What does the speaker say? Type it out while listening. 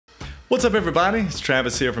What's up everybody? It's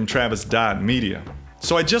Travis here from Travis.media.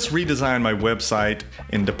 So I just redesigned my website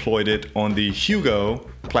and deployed it on the Hugo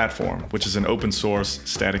platform, which is an open source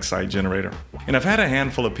static site generator. And I've had a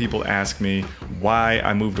handful of people ask me why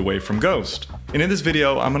I moved away from Ghost. And in this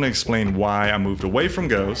video, I'm going to explain why I moved away from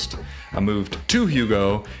Ghost, I moved to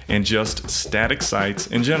Hugo, and just static sites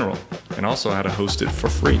in general, and also how to host it for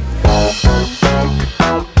free.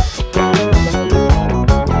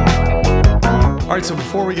 Alright, so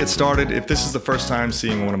before we get started, if this is the first time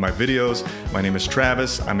seeing one of my videos, my name is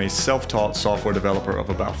Travis. I'm a self-taught software developer of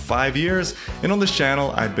about 5 years, and on this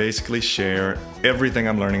channel, I basically share everything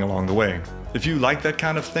I'm learning along the way. If you like that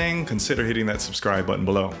kind of thing, consider hitting that subscribe button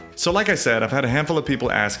below. So like I said, I've had a handful of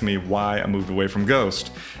people ask me why I moved away from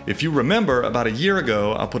Ghost. If you remember, about a year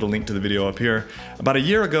ago, I'll put a link to the video up here, about a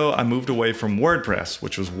year ago I moved away from WordPress,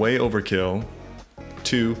 which was way overkill,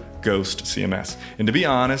 to Ghost CMS. And to be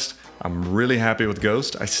honest, I'm really happy with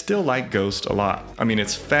Ghost. I still like Ghost a lot. I mean,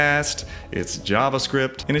 it's fast, it's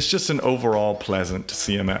JavaScript, and it's just an overall pleasant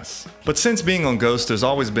CMS. But since being on Ghost, there's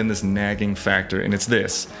always been this nagging factor, and it's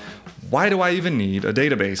this. Why do I even need a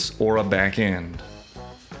database or a back end?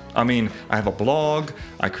 I mean, I have a blog,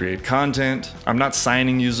 I create content, I'm not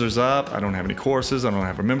signing users up, I don't have any courses, I don't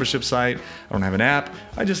have a membership site, I don't have an app,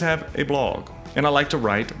 I just have a blog. And I like to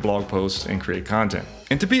write blog posts and create content.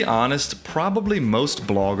 And to be honest, probably most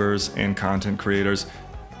bloggers and content creators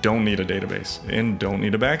don't need a database and don't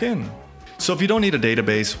need a backend. So if you don't need a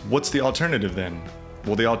database, what's the alternative then?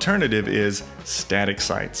 Well, the alternative is static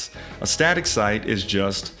sites. A static site is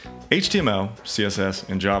just HTML, CSS,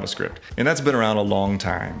 and JavaScript. And that's been around a long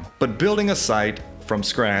time. But building a site from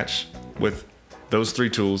scratch with those three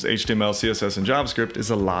tools, HTML, CSS, and JavaScript, is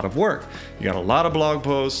a lot of work. You got a lot of blog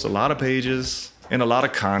posts, a lot of pages, and a lot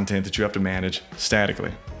of content that you have to manage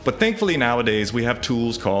statically. But thankfully nowadays we have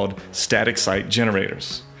tools called static site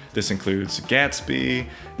generators. This includes Gatsby,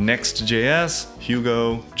 next.js,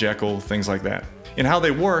 Hugo, Jekyll, things like that. And how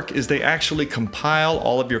they work is they actually compile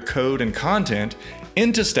all of your code and content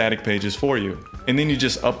into static pages for you. And then you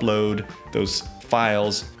just upload those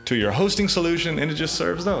files to your hosting solution and it just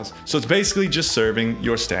serves those. So it's basically just serving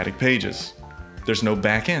your static pages. There's no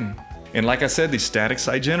backend. And like I said, these static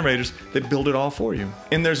site generators, they build it all for you.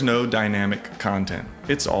 And there's no dynamic content.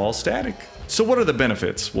 It's all static. So what are the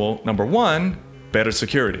benefits? Well, number one, better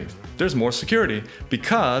security. There's more security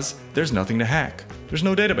because there's nothing to hack. There's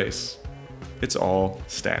no database. It's all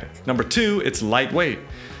static. Number two, it's lightweight.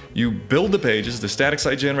 You build the pages, the static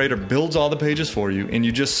site generator builds all the pages for you, and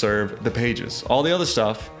you just serve the pages. All the other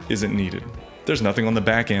stuff isn't needed. There's nothing on the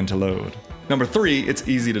back end to load. Number three, it's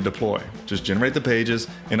easy to deploy. Just generate the pages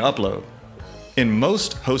and upload. And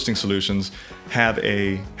most hosting solutions have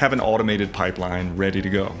an automated pipeline ready to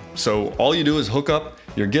go. So all you do is hook up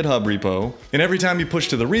your GitHub repo, and every time you push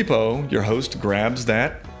to the repo, your host grabs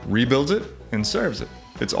that, rebuilds it, and serves it.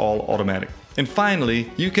 It's all automatic. And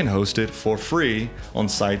finally, you can host it for free on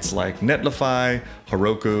sites like Netlify,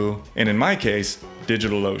 Heroku, and in my case,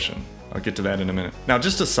 DigitalOcean. I'll get to that in a minute. Now,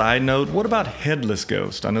 just a side note, what about headless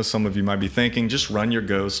Ghost? I know some of you might be thinking, just run your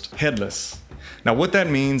Ghost headless. Now, what that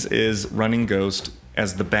means is running Ghost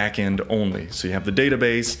as the backend only. So you have the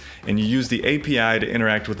database and you use the API to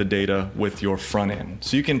interact with the data with your front end.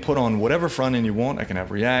 So you can put on whatever front end you want. I can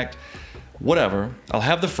have React, whatever. I'll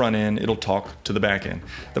have the front end, it'll talk to the back end.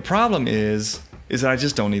 The problem is that I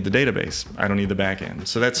just don't need the database. I don't need the back end.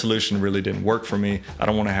 So that solution really didn't work for me. I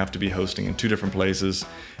don't want to have to be hosting in two different places,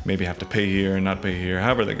 maybe have to pay here and not pay here,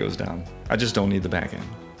 however that goes down. I just don't need the back end.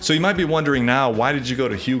 So you might be wondering now, why did you go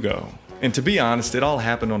to Hugo? And to be honest, it all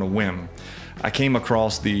happened on a whim. I came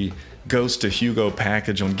across the Ghost to Hugo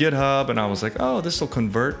package on GitHub and I was like, oh, this will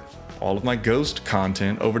convert all of my Ghost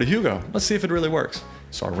content over to Hugo. Let's see if it really works.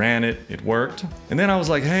 So I ran it, it worked. And then I was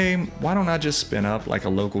like, hey, why don't I just spin up like a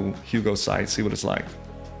local Hugo site, see what it's like.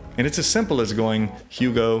 And it's as simple as going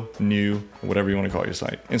Hugo, new, whatever you want to call your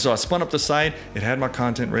site. And so I spun up the site, it had my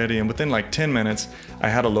content ready, and within like 10 minutes, I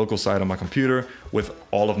had a local site on my computer with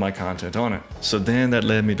all of my content on it. So then that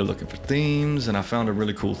led me to looking for themes, and I found a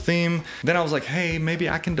really cool theme. Then I was like, hey, maybe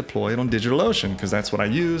I can deploy it on DigitalOcean, because that's what I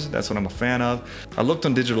use, that's what I'm a fan of. I looked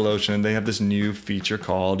on DigitalOcean, and they have this new feature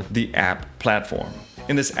called the app platform.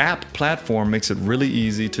 And this app platform makes it really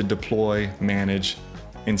easy to deploy, manage,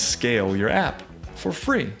 and scale your app for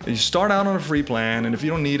free. You start out on a free plan, and if you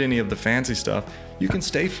don't need any of the fancy stuff, you can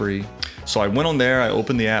stay free. So I went on there, I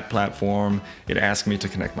opened the app platform, it asked me to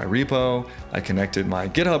connect my repo, I connected my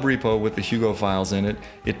GitHub repo with the Hugo files in it,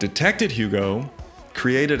 it detected Hugo,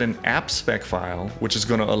 created an app spec file, which is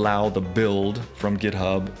going to allow the build from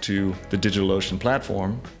GitHub to the DigitalOcean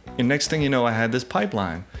platform. And next thing you know, I had this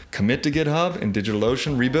pipeline. Commit to GitHub, and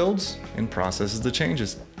DigitalOcean rebuilds and processes the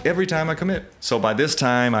changes every time I commit. So by this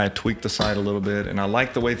time, I had tweaked the site a little bit and I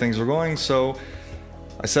liked the way things were going, so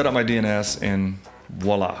I set up my DNS and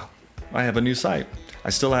voila, I have a new site. I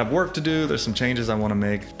still have work to do, there's some changes I want to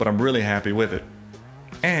make, but I'm really happy with it.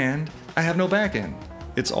 And I have no backend.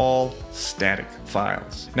 It's all static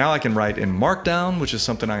files. Now I can write in Markdown, which is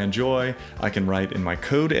something I enjoy. I can write in my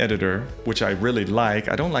code editor, which I really like.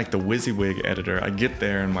 I don't like the WYSIWYG editor. I get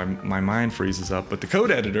there and my mind freezes up, but the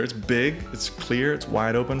code editor, it's big, it's clear, it's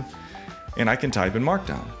wide open, and I can type in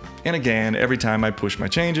Markdown. And again, every time I push my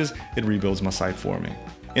changes, it rebuilds my site for me.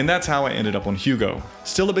 And that's how I ended up on Hugo.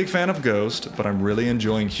 Still a big fan of Ghost, but I'm really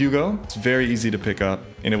enjoying Hugo. It's very easy to pick up,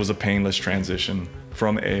 and it was a painless transition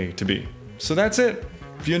from A to B. So that's it.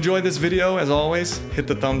 If you enjoyed this video, as always, hit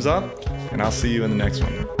the thumbs up, and I'll see you in the next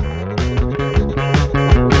one.